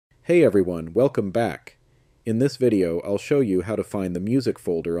Hey everyone, welcome back. In this video, I'll show you how to find the music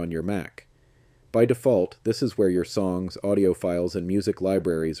folder on your Mac. By default, this is where your songs, audio files, and music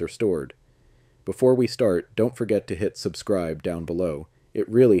libraries are stored. Before we start, don't forget to hit subscribe down below. It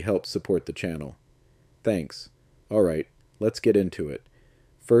really helps support the channel. Thanks. Alright, let's get into it.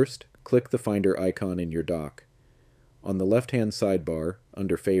 First, click the Finder icon in your dock. On the left-hand sidebar,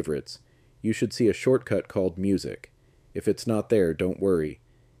 under Favorites, you should see a shortcut called Music. If it's not there, don't worry.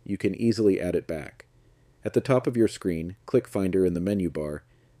 You can easily add it back. At the top of your screen, click Finder in the menu bar,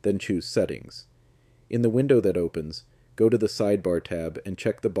 then choose Settings. In the window that opens, go to the Sidebar tab and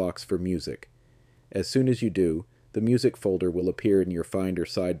check the box for Music. As soon as you do, the music folder will appear in your Finder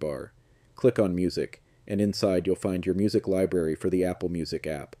sidebar. Click on Music, and inside you'll find your music library for the Apple Music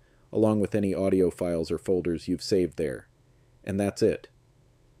app, along with any audio files or folders you've saved there. And that's it.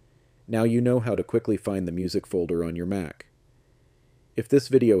 Now you know how to quickly find the music folder on your Mac. If this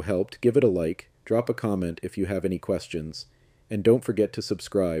video helped, give it a like, drop a comment if you have any questions, and don't forget to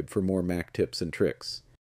subscribe for more Mac tips and tricks.